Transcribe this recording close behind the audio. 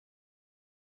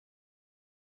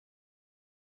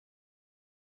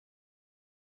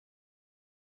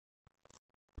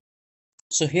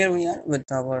So here we are with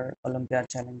our Olympiad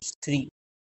Challenge 3.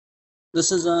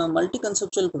 This is a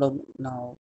multi-conceptual problem.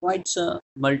 Now, why it's a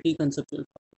multi-conceptual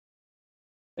problem?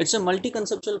 It's a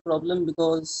multi-conceptual problem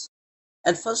because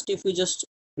at first, if we just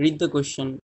read the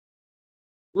question,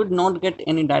 we would not get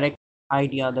any direct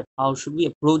idea that how should we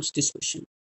approach this question.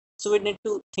 So we need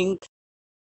to think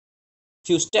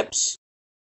few steps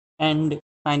and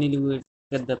finally we will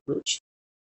get the approach.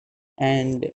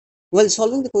 And while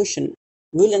solving the question,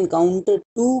 we'll encounter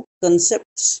two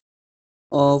concepts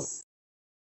of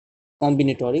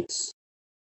combinatorics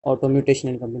or permutation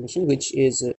and combination, which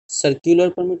is circular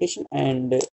permutation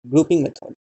and grouping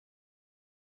method.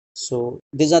 So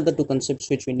these are the two concepts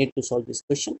which we need to solve this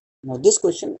question. Now this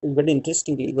question is very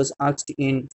interestingly, it was asked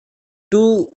in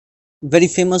two very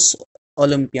famous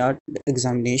Olympiad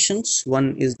examinations.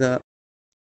 One is the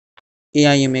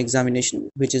AIMA examination,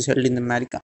 which is held in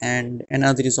America, and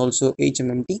another is also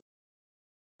HMMT,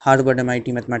 Harvard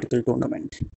MIT Mathematical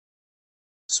Tournament.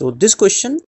 So this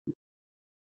question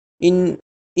in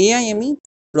AIME,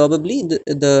 probably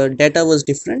the data was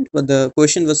different, but the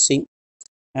question was same.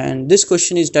 And this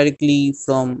question is directly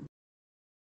from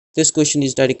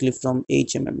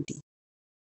HMMT,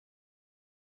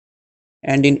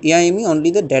 and in AIME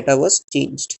only the data was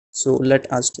changed. So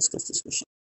let us discuss this question.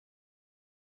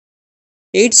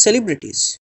 8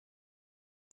 celebrities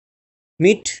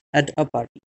meet at a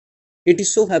party. It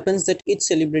so happens that each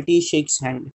celebrity shakes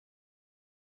hand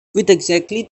with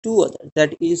exactly two others.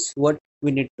 That is what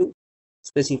we need to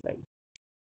specify.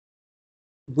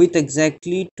 With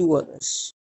exactly two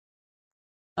others.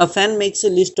 A fan makes a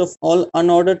list of all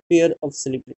unordered pair of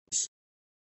celebrities.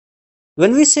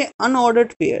 When we say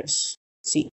unordered pairs,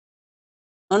 see,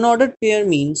 unordered pair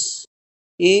means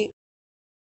A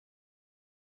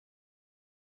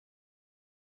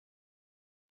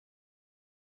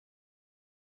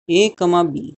comma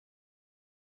B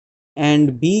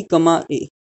and B comma A.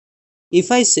 If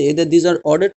I say that these are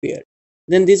ordered pair,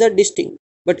 then these are distinct.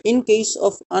 But in case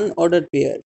of unordered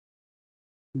pair,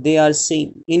 they are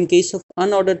same. In case of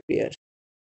unordered pair,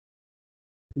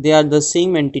 they are the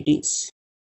same entities.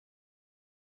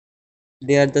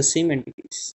 They are the same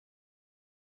entities.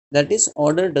 That is,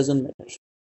 order doesn't matter.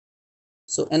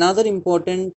 So another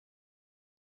important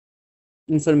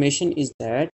information is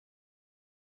that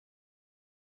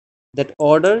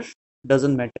order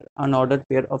doesn't matter. Unordered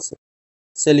pair of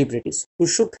celebrities who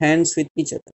shook hands with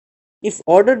each other. If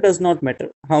order does not matter,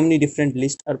 how many different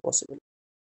lists are possible?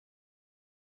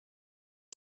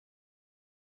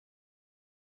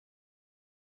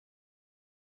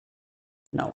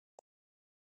 Now,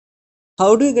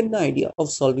 how do you get the idea of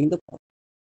solving the problem?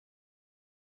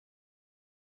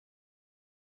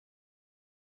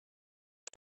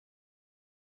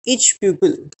 Each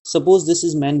pupil, suppose this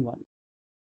is man 1,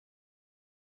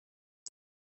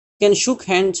 can shook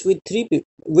hands with two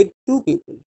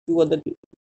other people.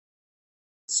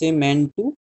 Say man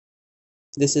 2,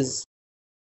 this is,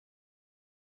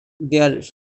 they are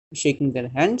shaking their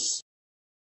hands,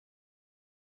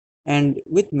 and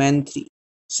with man 3.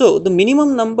 So the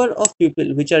minimum number of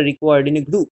people which are required in a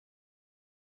group,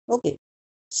 okay,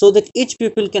 so that each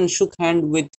pupil can shook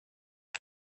hand with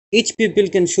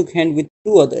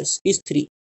two others is 3.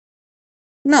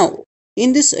 Now,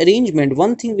 in this arrangement,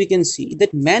 one thing we can see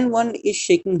that man 1 is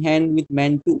shaking hand with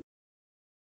man 2.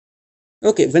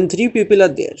 Okay, when 3 people are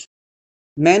there,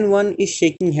 man 1 is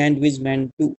shaking hand with man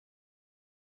 2.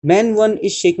 Man 1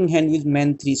 is shaking hand with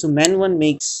man 3. So man 1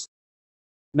 makes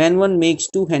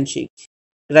 2 handshakes.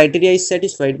 Criteria is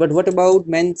satisfied. But what about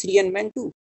man 3 and man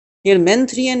 2? Here man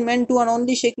 3 and man 2 are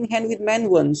only shaking hand with man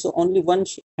 1, so only one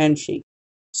handshake.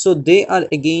 So they are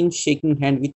again shaking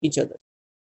hand with each other.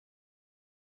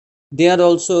 They are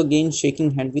also again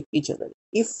shaking hand with each other.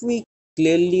 If we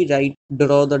clearly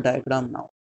draw the diagram now,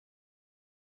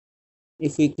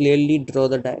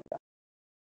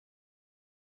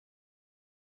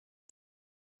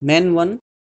 man 1,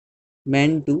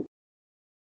 man 2,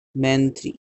 man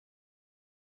 3,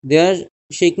 they are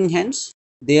shaking hands,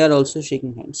 they are also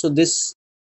shaking hands. So this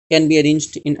can be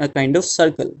arranged in a kind of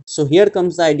circle. So here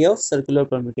comes the idea of circular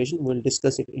permutation. We'll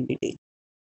discuss it in detail.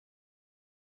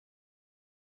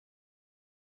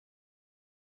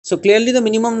 So clearly the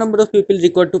minimum number of people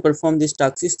required to perform this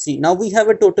task is 3. Now we have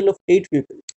a total of 8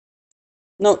 people.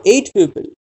 Now 8 people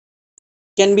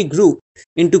can be grouped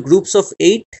into groups of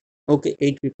 8. Okay,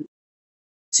 8 people.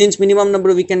 Since minimum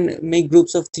number, we can make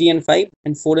groups of 3 and 5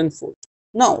 and 4 and 4.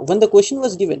 Now when the question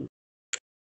was given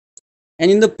and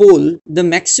in the poll the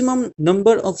maximum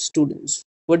number of students,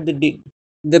 what they did,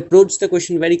 they approached the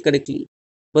question very correctly,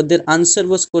 but their answer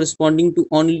was corresponding to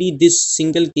only this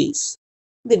single case.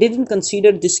 They didn't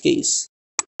consider this case.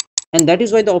 And that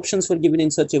is why the options were given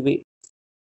in such a way.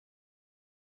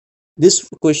 This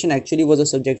question actually was a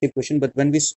subjective question, but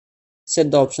when we set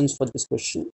the options for this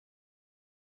question,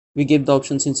 we gave the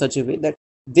options in such a way that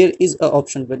there is a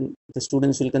option when the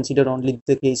students will consider only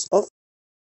the case of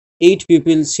 8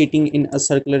 people sitting in a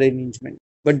circular arrangement,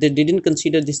 but they didn't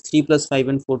consider this 3 plus 5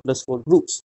 and 4 plus 4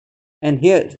 groups. And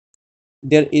here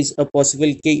there is a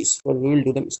possible case where we will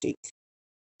do the mistake.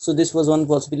 So this was one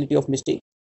possibility of mistake.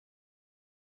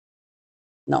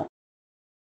 Now,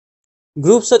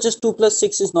 groups such as 2 plus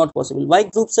 6 is not possible. Why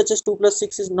groups such as 2 plus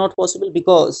 6 is not possible?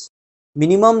 Because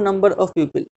minimum number of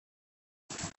people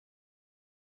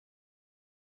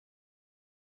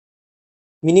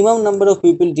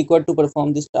required to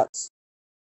perform this task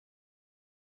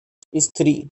is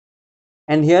 3,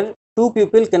 and here 2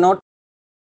 people cannot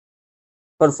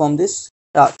perform this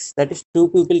task. That is, 2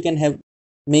 people can have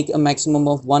make a maximum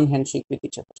of 1 handshake with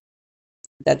each other.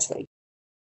 That's right.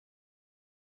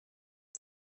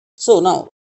 So now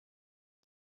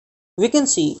we can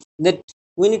see that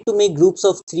we need to make groups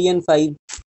of 3 and 5,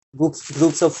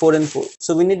 groups of 4 and 4.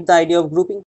 So we need the idea of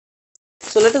grouping.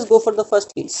 So let us go for the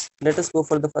first case. Let us go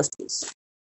for the first case.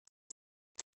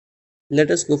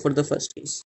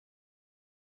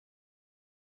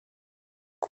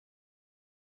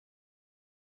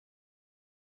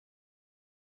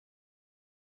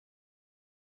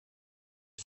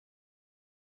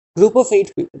 Group of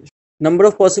 8 people. Number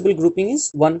of possible grouping is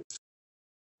 1.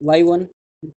 Why 1?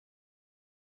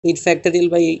 8 factorial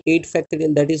by 8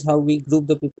 factorial. That is how we group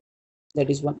the people.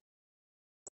 That is 1.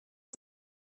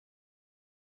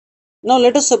 Now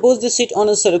let us suppose they sit on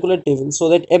a circular table so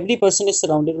that every person is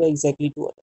surrounded by exactly 2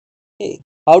 others. Hey,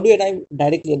 how do you arrive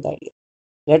directly at the idea?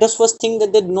 Let us first think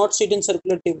that they do not sit in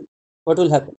circular table. What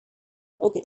will happen?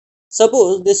 Okay.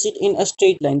 Suppose they sit in a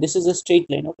straight line. This is a straight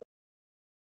line. Okay.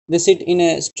 They sit in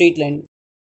a straight line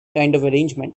kind of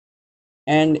arrangement,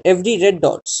 and every red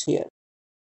dots here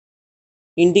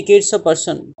indicates a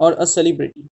person or a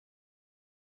celebrity.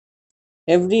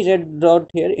 Every red dot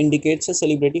here indicates a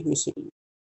celebrity who is sitting.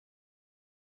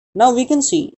 Now we can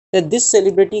see that this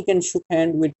celebrity can shake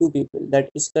hand with 2 people. That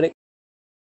is correct.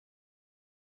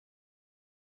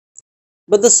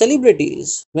 But the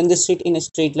celebrities, when they sit in a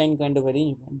straight line kind of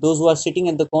arrangement, those who are sitting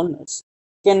at the corners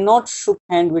cannot shake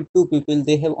hand with 2 people.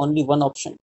 They have only one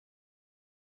option.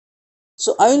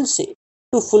 So I will say,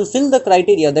 to fulfill the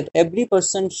criteria that every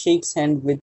person shakes hand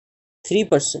with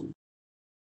 3%,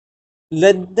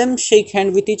 let them shake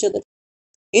hand with each other.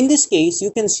 In this case,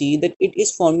 you can see that it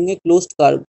is forming a closed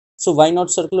curve. So why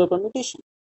not circular permutation?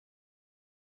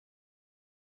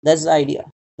 That's the idea,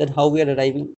 that how we are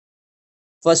arriving.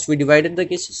 First, we divided the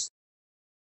cases.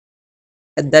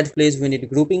 At that place, we need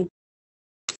grouping.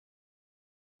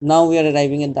 Now we are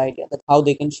arriving at the idea that how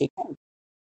they can shake hands.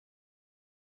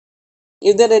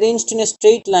 If they're arranged in a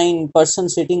straight line, person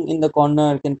sitting in the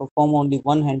corner can perform only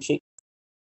one handshake.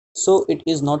 So it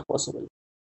is not possible.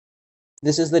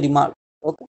 This is the remark.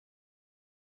 Okay.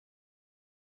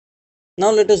 Now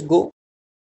let us go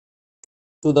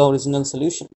to the original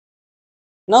solution.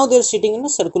 Now they're sitting in a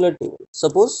circular table.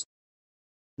 Suppose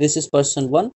this is person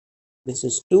 1, this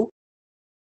is 2,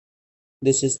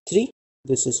 this is 3,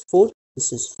 this is 4,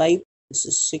 this is 5, this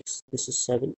is 6, this is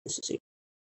 7, this is 8.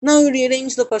 Now you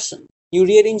rearrange the person. You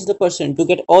rearrange the person to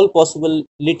get all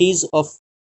possibilities of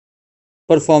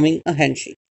performing a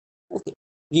handshake. Okay.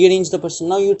 Rearrange the person.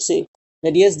 Now you'd say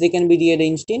that yes, they can be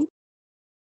rearranged in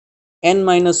n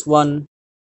minus 1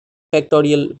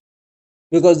 factorial,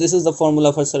 because this is the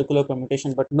formula for circular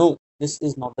permutation. But no, this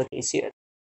is not the case here.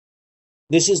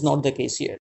 This is not the case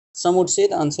here. Some would say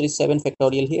the answer is 7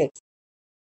 factorial here.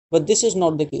 But this is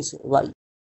not the case here. Why?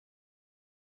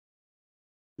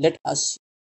 Let us see.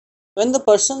 When the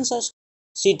persons are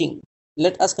sitting,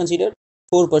 let us consider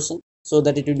 4 persons so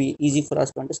that it will be easy for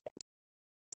us to understand.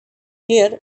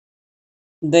 Here,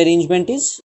 the arrangement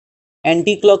is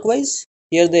anti-clockwise.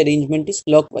 Here, the arrangement is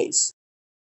clockwise.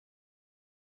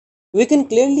 We can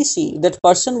clearly see that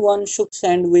person 1 shook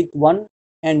hand with 1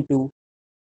 and 2.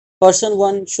 Person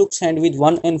 1 shook hand with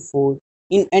 1 and 4.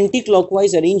 In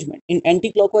anti-clockwise arrangement,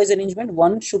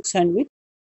 1 shook hand with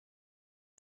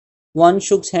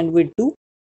 2,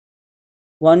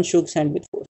 1 shakes hand with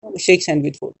 4. Shakes hand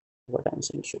with 4. What I'm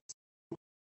saying, shakes.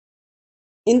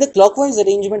 In the clockwise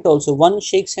arrangement also, 1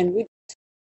 shakes hand with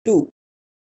 2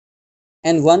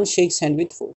 and 1 shakes hand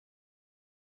with 4.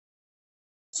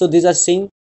 So these are same.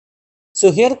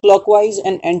 So here clockwise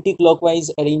and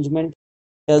anti-clockwise arrangement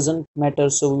doesn't matter.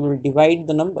 So we will divide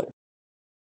the number.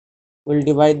 We'll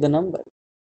divide the number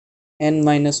n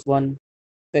minus 1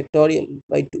 factorial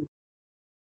by 2.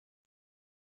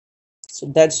 So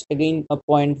that's again a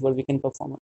point where we can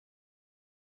perform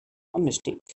a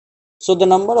mistake. So the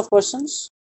number of persons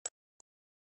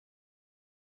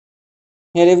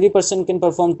here, every person can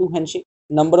perform two handshake.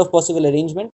 Number of possible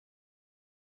arrangement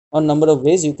or number of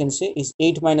ways you can say is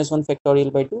 8 minus 1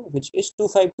 factorial by 2, which is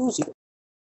 2520.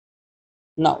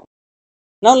 Now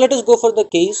let us go for the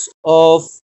case of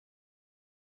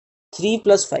 3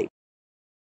 plus 5.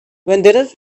 When there are,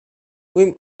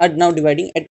 we are now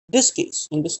dividing at this case.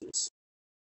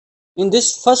 In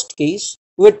this first case,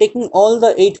 we are taking all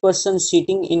the 8 persons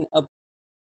sitting in a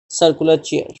circular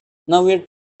chair. Now we are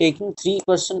taking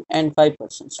 3% and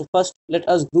 5%. So first, let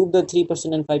us group the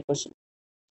 3% and 5%.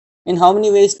 In how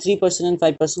many ways 3% and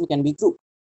 5% can be grouped?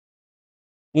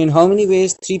 In how many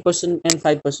ways 3% and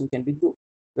 5% can be grouped?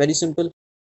 Very simple.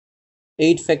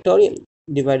 8 factorial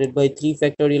divided by 3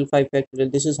 factorial 5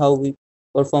 factorial. This is how we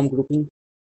perform grouping.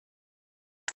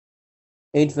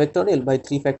 8 factorial by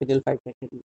 3 factorial 5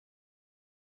 factorial.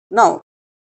 Now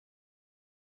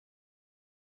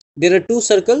there are two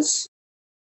circles.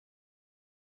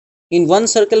 In one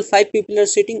circle 5 people are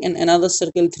sitting and another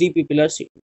circle 3 people are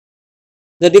sitting.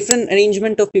 The different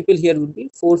arrangement of people here would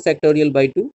be 4 factorial by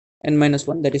 2 and minus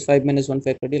 1, that is 5 minus 1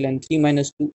 factorial, and 3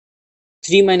 minus 1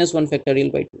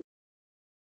 factorial by 2.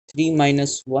 3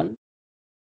 minus 1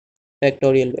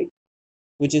 factorial by 2,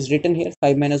 which is written here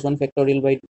 5 minus 1 factorial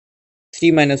by 2,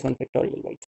 3 minus 1 factorial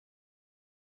by 2,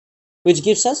 which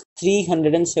gives us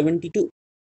 372.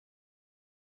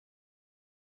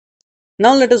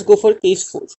 Now let us go for case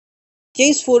 4.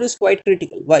 Case 4 is quite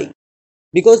critical. Why?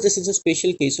 Because this is a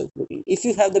special case of grouping. If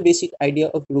you have the basic idea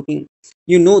of grouping,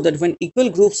 you know that when equal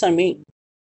groups are made,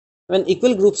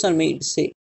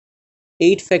 say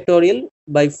 8 factorial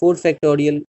by 4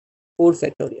 factorial, 4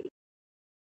 factorial.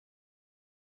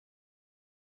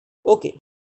 Okay.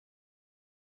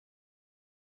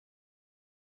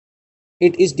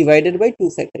 It is divided by 2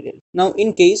 factorial. Now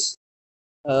in case,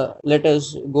 let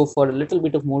us go for a little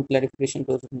bit of more clarification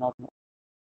to those who do not know.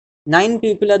 9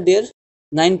 people are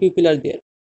there,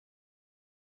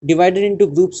 divided into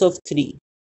groups of 3.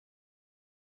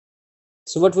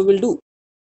 So what we will do?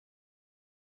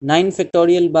 9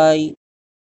 factorial by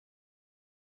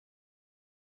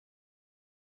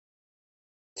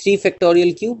 3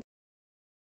 factorial cube.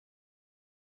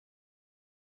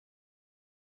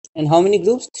 And how many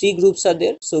groups? 3 groups are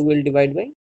there, so we'll divide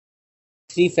by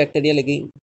 3 factorial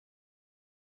again.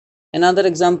 Another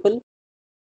example,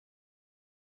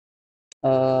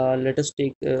 let us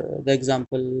take the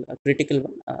example, a critical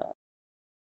one.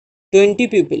 20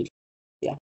 people,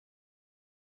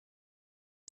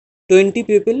 20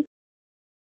 people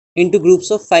into groups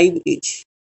of 5 each.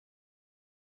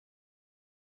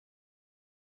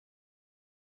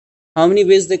 How many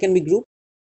ways they can be grouped?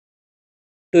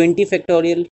 20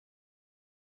 factorial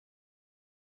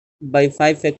by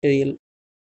 5 factorial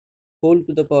whole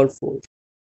to the power 4.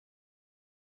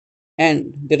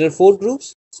 And there are 4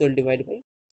 groups, so we'll divide by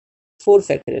 4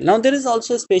 factorial. Now there is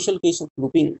also a special case of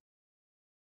grouping.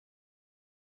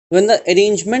 When the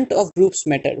arrangement of groups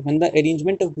matter,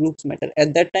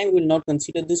 at that time we will not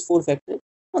consider this 4 factorial.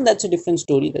 And that's a different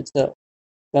story. That's the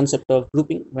concept of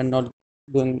grouping. We're not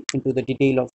going into the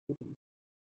detail of grouping.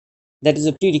 That is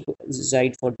a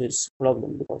prerequisite for this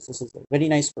problem, because this is a very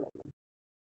nice problem.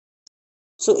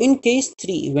 So in case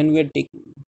 3, when we are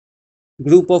taking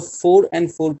group of 4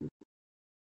 and 4,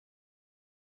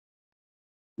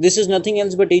 this is nothing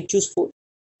else but 8 choose 4.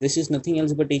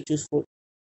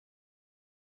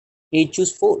 8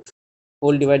 choose 4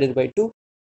 whole divided by 2.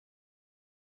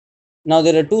 Now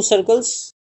there are two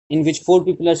circles in which 4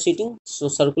 people are sitting, so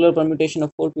circular permutation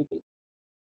of 4 people.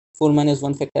 4 minus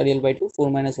 1 factorial by 2,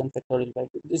 4 minus 1 factorial by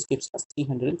 2. This gives us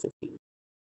 315.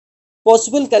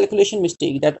 Possible calculation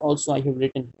mistake that also I have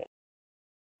written here,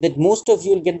 that most of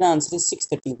you will get the answer is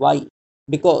 630. Why?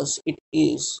 Because it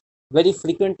is very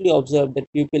frequently observed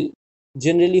that people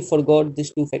generally forgot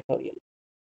this 2 factorial.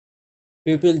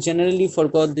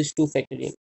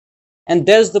 And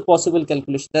there's the possible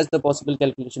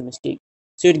calculation mistake.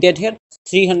 So you get here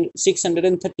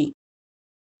 630.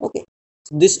 Okay,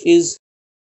 so this is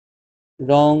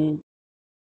wrong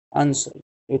answer.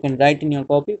 You can write in your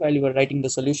copy while you are writing the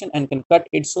solution and can cut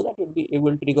it so that you'll be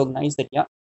able to recognize that yeah,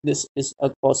 this is a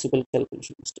possible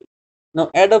calculation mistake. Now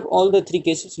add up all the 3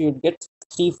 cases, you would get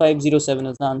 3507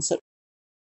 as the answer.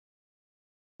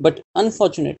 But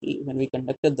unfortunately, when we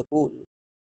conducted the poll,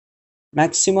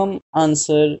 maximum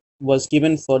answer was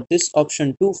given for this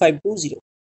option 2520.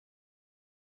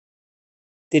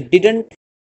 They didn't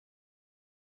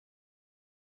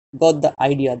got the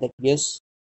idea that yes,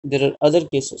 there are other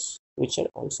cases which are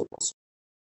also possible.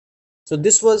 So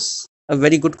this was a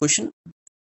very good question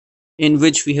in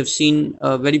which we have seen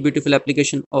a very beautiful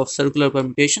application of circular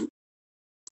permutation,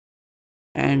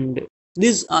 and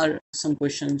these are some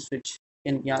questions which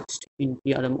can be asked in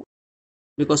PRMO,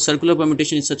 because circular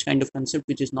permutation is such kind of concept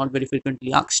which is not very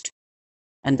frequently asked,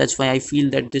 and that's why I feel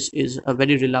that this is a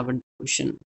very relevant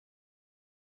question.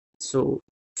 So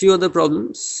few other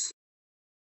problems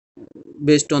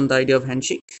based on the idea of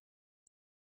handshake.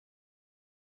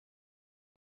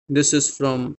 This is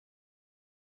from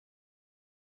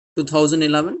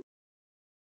 2011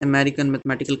 American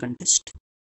mathematical contest.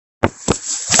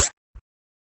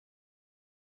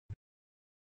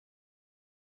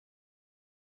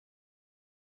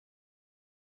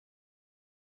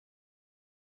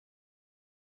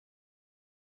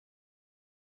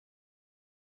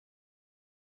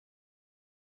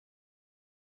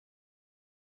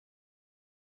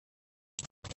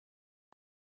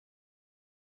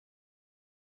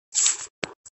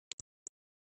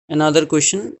 Another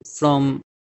question from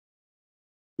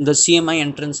the CMI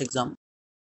entrance exam,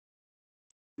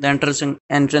 the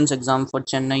entrance exam for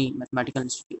Chennai Mathematical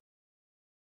Institute.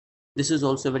 This is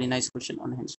also a very nice question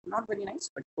on hands. Not very nice,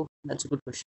 but oh, that's a good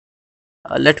question.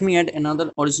 Let me add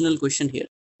another original question here.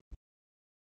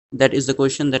 That is the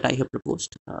question that I have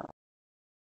proposed.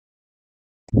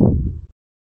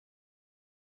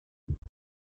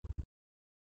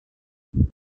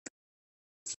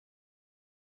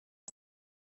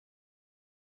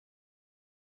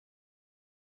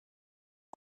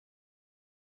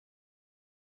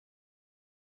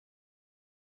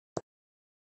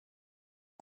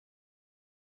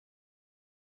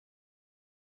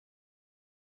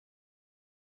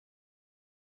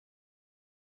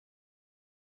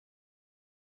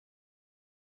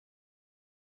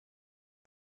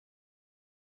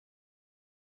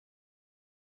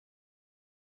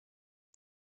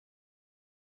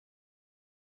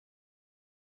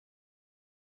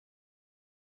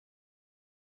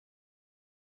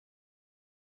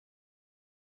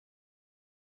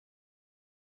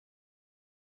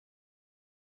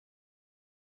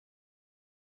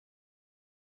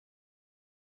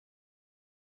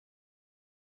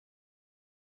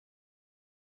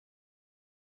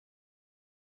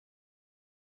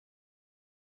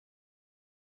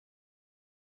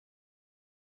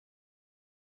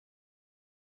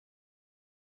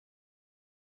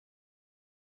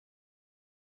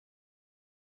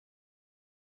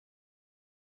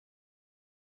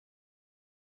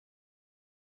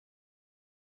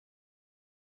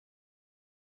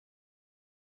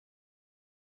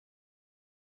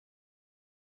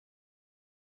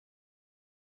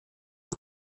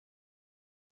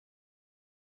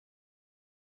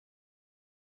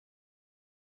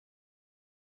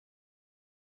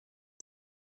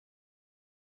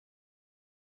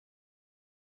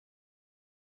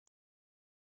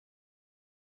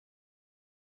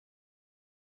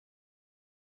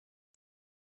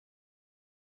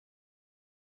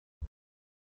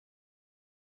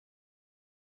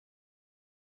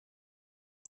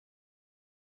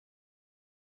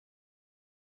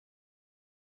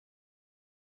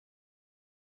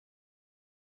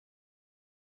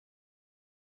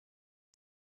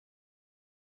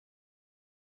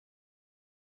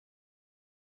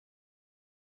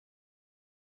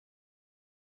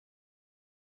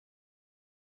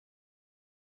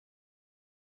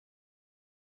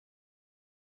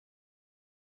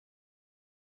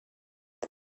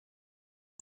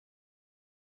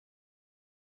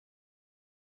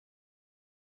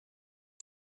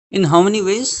 In how many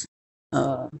ways?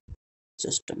 Uh,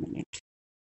 just a minute.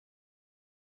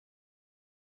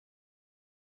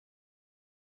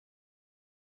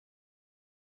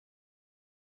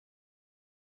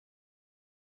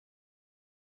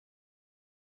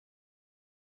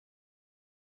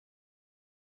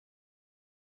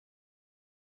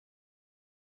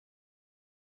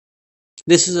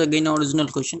 This is again an original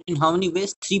question. In how many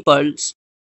ways 3 pearls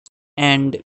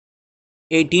and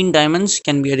 18 diamonds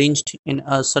can be arranged in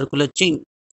a circular chain?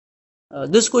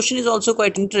 This question is also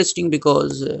quite interesting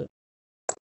because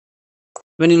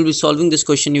when you will be solving this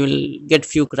question, you will get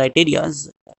few criterias.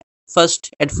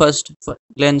 At first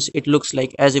glance, it looks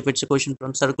like as if it's a question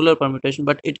from circular permutation,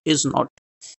 but it is not.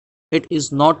 It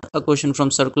is not a question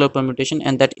from circular permutation,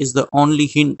 and that is the only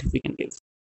hint we can give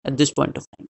at this point of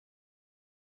time.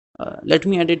 Let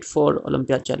me add it for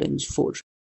Olympiad Challenge 4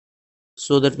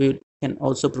 so that we can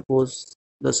also propose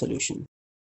the solution.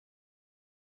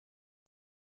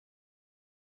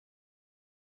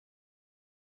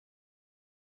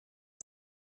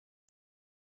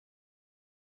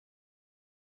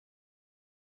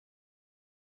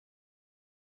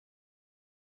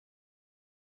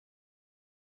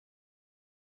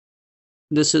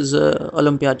 This is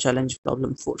Olympiad challenge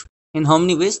problem 4. In how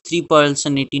many ways 3 pearls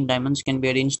and 18 diamonds can be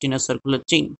arranged in a circular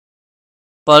chain?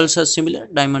 Pearls are similar,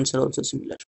 diamonds are also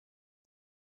similar.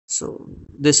 So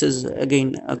this is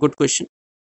again a good question.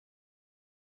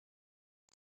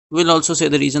 We'll also say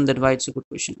the reason that why it's a good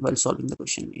question while solving the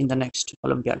question in the next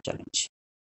Olympiad challenge.